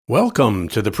Welcome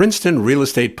to the Princeton Real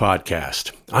Estate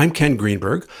Podcast. I'm Ken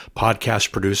Greenberg,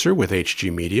 podcast producer with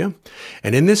HG Media.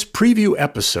 And in this preview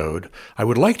episode, I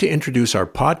would like to introduce our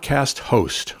podcast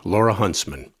host, Laura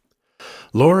Huntsman.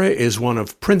 Laura is one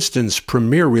of Princeton's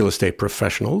premier real estate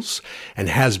professionals and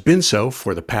has been so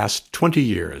for the past 20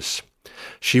 years.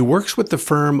 She works with the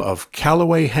firm of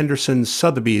Callaway Henderson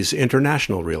Sotheby's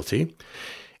International Realty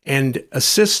and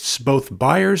assists both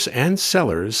buyers and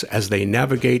sellers as they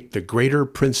navigate the greater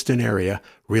Princeton area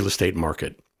real estate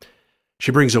market.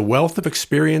 She brings a wealth of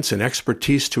experience and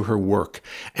expertise to her work,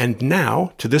 and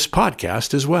now to this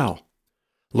podcast as well.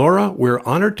 Laura, we're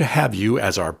honored to have you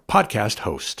as our podcast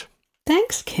host.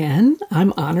 Thanks, Ken.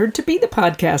 I'm honored to be the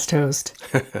podcast host.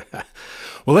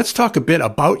 Well, let's talk a bit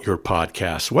about your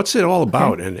podcast. What's it all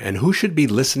about, and who should be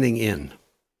listening in?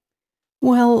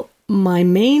 Well, my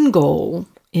main goal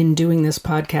in doing this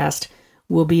podcast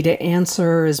will be to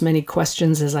answer as many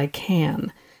questions as I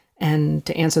can, and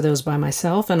to answer those by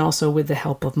myself and also with the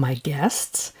help of my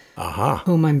guests,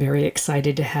 whom I'm very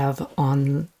excited to have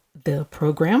on the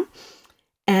program.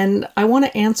 And I want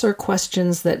to answer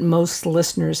questions that most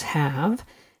listeners have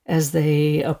as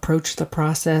they approach the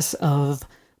process of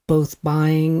both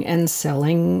buying and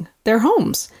selling their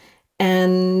homes.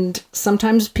 And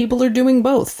sometimes people are doing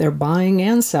both. They're buying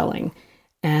and selling,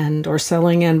 or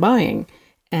selling and buying.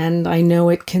 And I know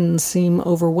it can seem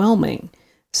overwhelming.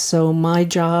 So my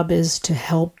job is to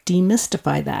help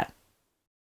demystify that.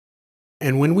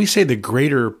 And when we say the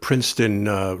greater Princeton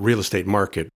real estate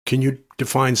market, can you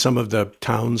define some of the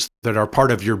towns that are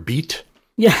part of your beat?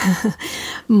 Yeah,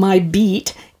 my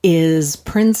beat is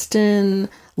Princeton,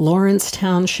 Lawrence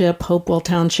Township, Hopewell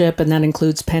Township, and that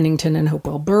includes Pennington and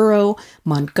Hopewell Borough,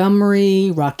 Montgomery,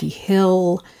 Rocky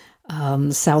Hill,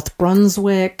 South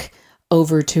Brunswick,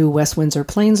 over to West Windsor,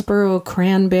 Plainsboro,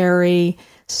 Cranberry.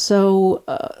 So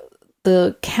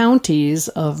the counties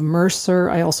of Mercer,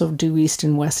 I also do East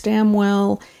and West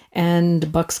Amwell,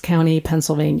 and Bucks County,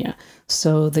 Pennsylvania.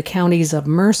 So the counties of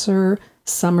Mercer,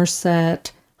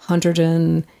 Somerset,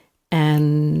 Hunterdon,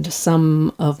 and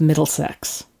some of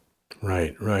Middlesex.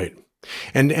 Right.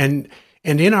 And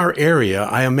in our area,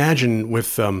 I imagine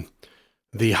with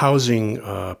the housing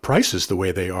prices the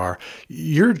way they are,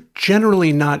 you're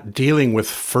generally not dealing with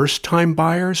first-time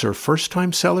buyers or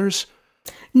first-time sellers?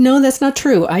 No, that's not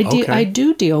true. I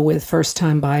do deal with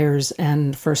first-time buyers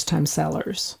and first-time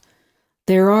sellers.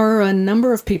 There are a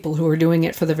number of people who are doing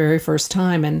it for the very first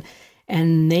time,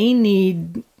 and they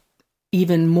need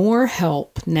even more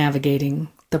help navigating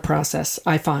the process,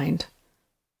 I find.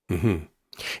 Mm-hmm.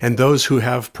 And those who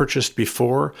have purchased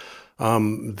before,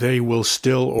 they will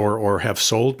still or have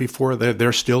sold before,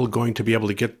 they're still going to be able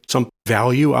to get some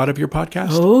value out of your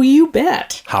podcast? Oh, you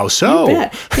bet. How so? You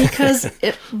bet. Because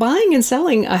buying and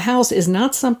selling a house is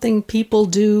not something people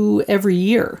do every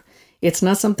year. It's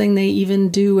not something they even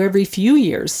do every few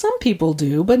years. Some people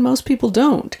do, but most people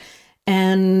don't.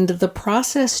 And the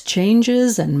process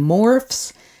changes and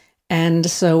morphs. And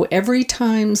so every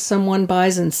time someone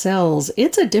buys and sells,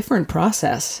 it's a different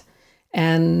process.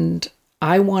 And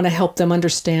I want to help them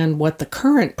understand what the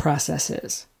current process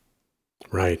is.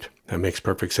 Right. That makes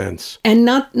perfect sense. And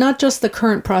not just the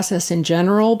current process in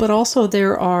general, but also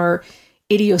there are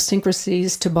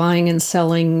idiosyncrasies to buying and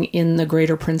selling in the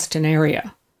greater Princeton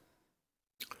area.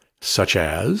 Such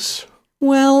as?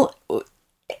 Well,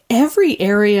 every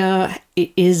area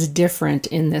is different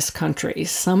in this country.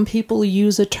 Some people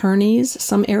use attorneys.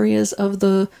 Some areas of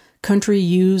the country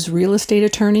use real estate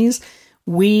attorneys.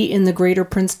 We in the greater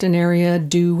Princeton area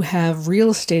do have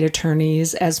real estate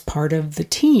attorneys as part of the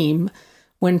team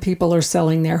when people are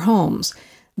selling their homes.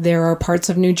 There are parts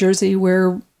of New Jersey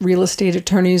where real estate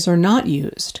attorneys are not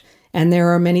used, and there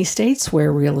are many states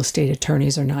where real estate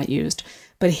attorneys are not used.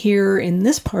 But here in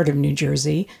this part of New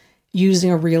Jersey,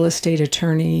 using a real estate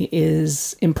attorney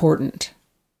is important.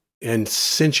 And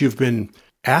since you've been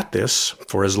at this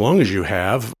for as long as you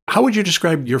have, how would you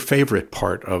describe your favorite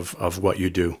part of what you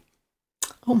do?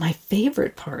 Oh, my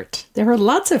favorite part. There are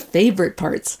lots of favorite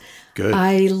parts. Good.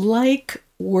 I like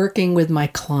working with my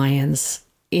clients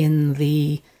in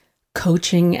the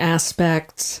coaching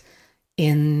aspects.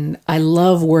 I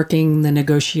love working the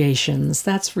negotiations.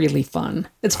 That's really fun.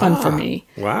 It's fun for me.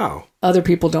 Wow. Other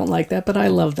people don't like that, but I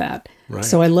love that. Right.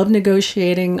 So I love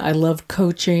negotiating. I love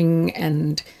coaching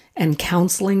and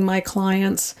counseling my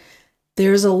clients.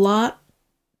 There's a lot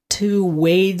to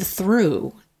wade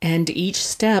through, and each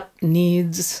step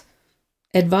needs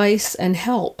advice and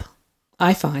help,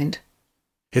 I find.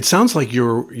 It sounds like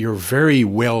you're very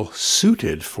well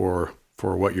suited for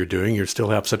what you're doing. You still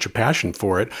have such a passion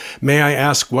for it. May I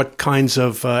ask what kinds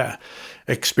of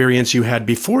experience you had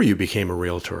before you became a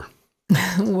realtor?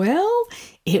 Well,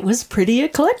 it was pretty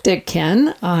eclectic,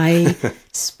 Ken. I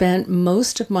spent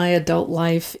most of my adult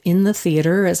life in the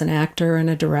theater as an actor and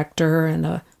a director and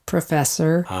a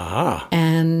professor. Aha.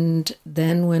 And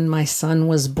then when my son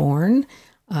was born,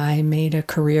 I made a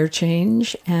career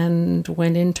change and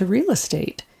went into real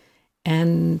estate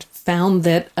and found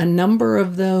that a number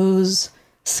of those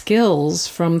skills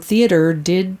from theater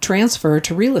did transfer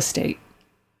to real estate.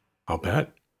 I'll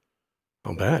bet.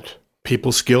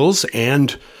 People skills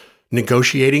and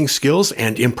negotiating skills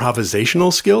and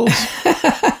improvisational skills.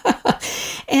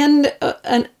 And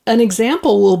an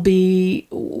example will be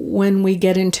when we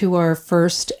get into our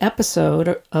first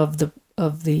episode of the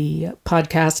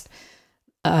podcast.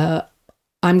 I'm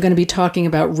going to be talking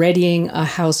about readying a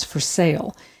house for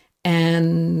sale.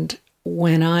 And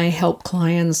when I help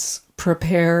clients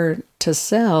prepare to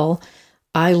sell,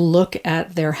 I look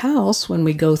at their house when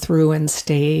we go through and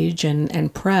stage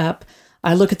and prep.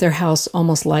 I look at their house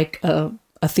almost like a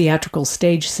theatrical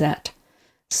stage set.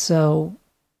 So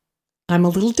I'm a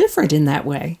little different in that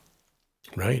way.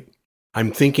 Right.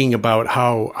 I'm thinking about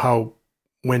how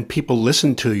when people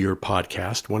listen to your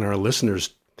podcast, when our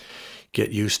listeners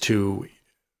get used to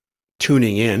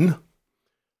tuning in,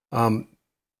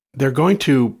 they're going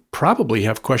to probably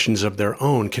have questions of their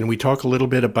own. Can we talk a little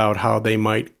bit about how they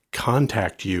might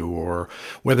contact you, or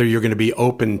whether you're going to be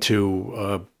open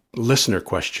to listener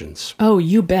questions? Oh,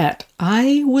 you bet.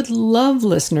 I would love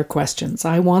listener questions.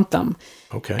 I want them.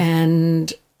 Okay.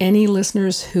 And any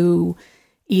listeners who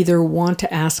either want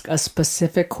to ask a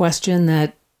specific question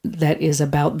that is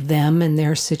about them and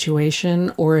their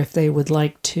situation, or if they would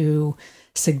like to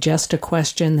suggest a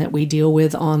question that we deal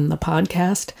with on the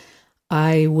podcast,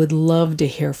 I would love to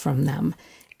hear from them.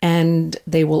 And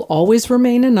they will always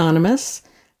remain anonymous.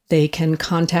 They can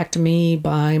contact me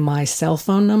by my cell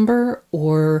phone number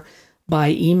or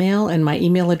by email, and my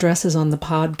email address is on the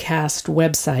podcast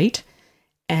website.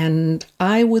 And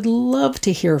I would love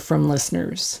to hear from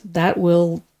listeners. That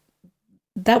would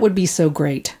be so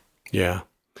great. Yeah,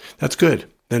 that's good.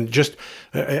 Then just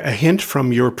a hint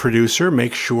from your producer,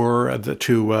 make sure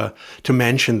to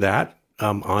mention that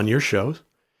on your shows.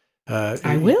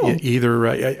 I will.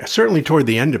 Either certainly toward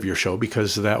the end of your show,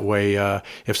 because that way,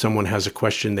 if someone has a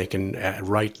question, they can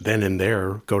right then and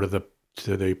there go to the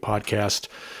podcast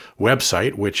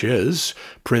website, which is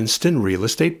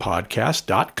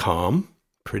PrincetonRealEstatePodcast.com.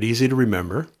 Pretty easy to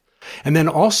remember. And then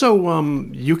also,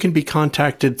 you can be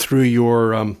contacted through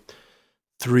your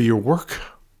work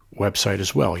website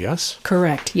as well. Yes.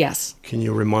 Correct. Yes. Can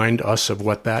you remind us of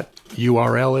what that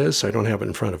URL is? I don't have it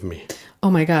in front of me.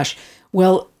 Oh my gosh.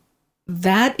 Well,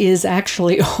 that is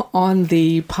actually on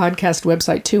the podcast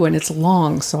website too, and it's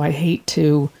long, so I hate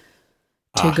to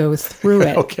go through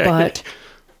it. Okay.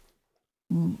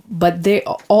 But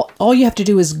all you have to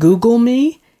do is Google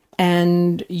me,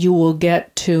 and you will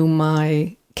get to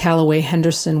my Callaway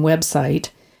Henderson website,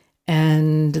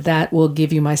 and that will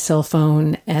give you my cell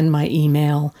phone and my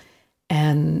email,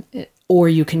 or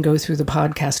you can go through the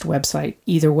podcast website.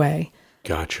 Either way.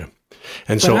 Gotcha.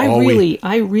 And but so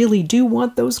I really do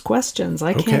want those questions.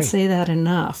 I can't say that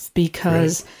enough,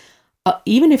 because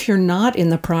even if you're not in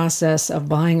the process of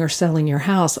buying or selling your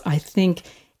house, I think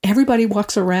everybody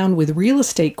walks around with real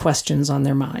estate questions on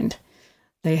their mind.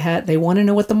 They want to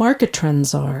know what the market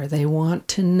trends are. They want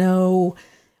to know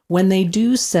when they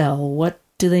do sell, what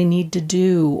do they need to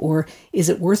do? Or is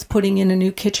it worth putting in a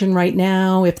new kitchen right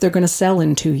now if they're going to sell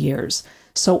in 2 years?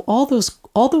 So all those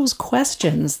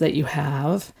questions that you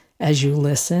have as you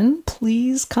listen,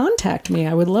 please contact me.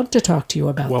 I would love to talk to you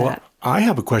about that. I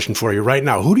have a question for you right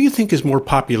now. Who do you think is more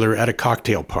popular at a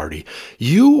cocktail party,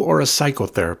 you or a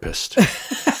psychotherapist?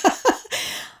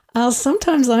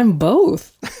 Sometimes I'm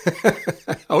both.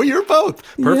 Oh, you're both.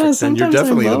 Perfect. Yeah, then you're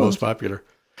definitely the most popular.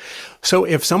 So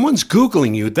if someone's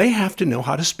Googling you, they have to know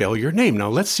how to spell your name. Now,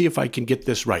 let's see if I can get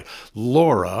this right.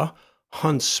 Laura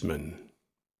Huntsman.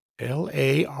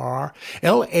 Laura.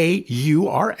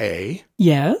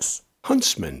 Yes.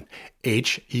 Huntsman.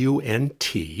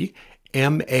 Huntmans.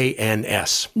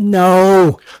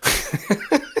 No.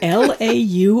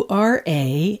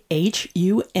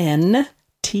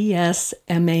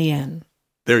 LauraHuntsman.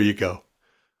 There you go.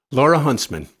 Laura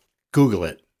Huntsman. Google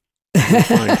it. You'll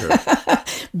find her.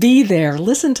 Be there.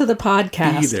 Listen to the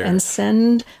podcast and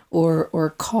send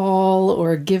or call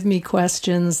or give me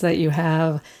questions that you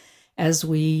have as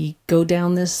we go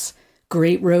down this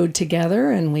great road together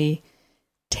and we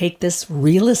take this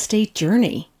real estate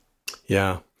journey.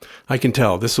 Yeah, I can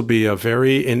tell. This will be a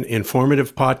very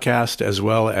informative podcast as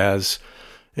well as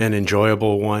an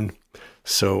enjoyable one.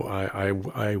 So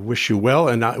I wish you well,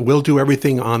 and we'll do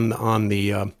everything on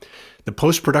the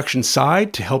post-production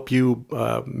side to help you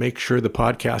make sure the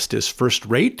podcast is first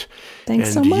rate.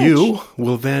 Thanks so much. And you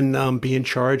will then be in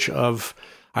charge of,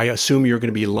 I assume you're going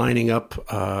to be lining up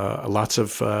lots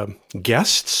of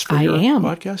guests for your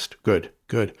podcast? Good.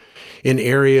 In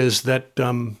areas that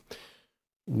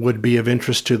would be of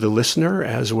interest to the listener,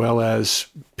 as well as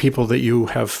people that you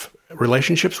have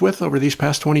relationships with over these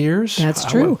past 20 years? That's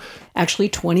true. Actually,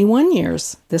 21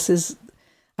 years.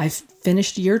 I've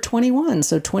finished year 21.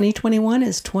 So 2021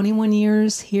 is 21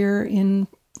 years here in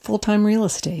full-time real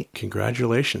estate.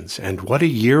 Congratulations. And what a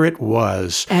year it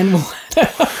was. And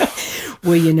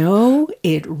well,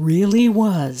 it really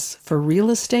was. For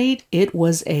real estate, it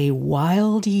was a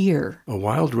wild year. A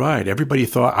wild ride.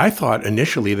 I thought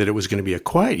initially that it was going to be a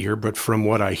quiet year, but from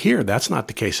what I hear, that's not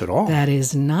the case at all. That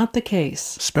is not the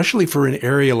case. Especially for an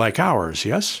area like ours,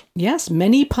 yes? Yes,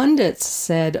 many pundits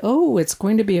said, oh, it's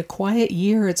going to be a quiet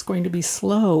year, it's going to be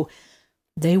slow.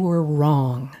 They were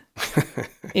wrong.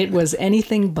 It was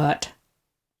anything but.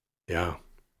 Yeah.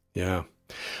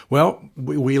 Well,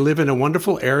 we live in a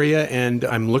wonderful area, and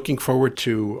I'm looking forward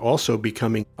to also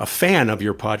becoming a fan of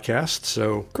your podcast.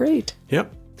 So great.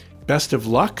 Yep. Best of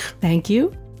luck. Thank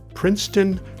you.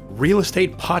 Princeton Real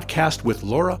Estate Podcast with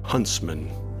Laura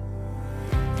Huntsman.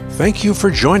 Thank you for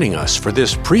joining us for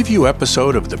this preview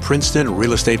episode of the Princeton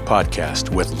Real Estate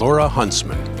Podcast with Laura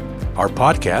Huntsman. Our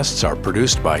podcasts are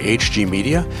produced by HG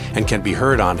Media and can be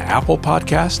heard on Apple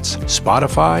Podcasts,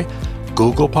 Spotify,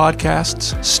 Google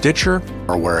Podcasts, Stitcher,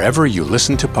 or wherever you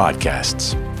listen to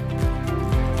podcasts.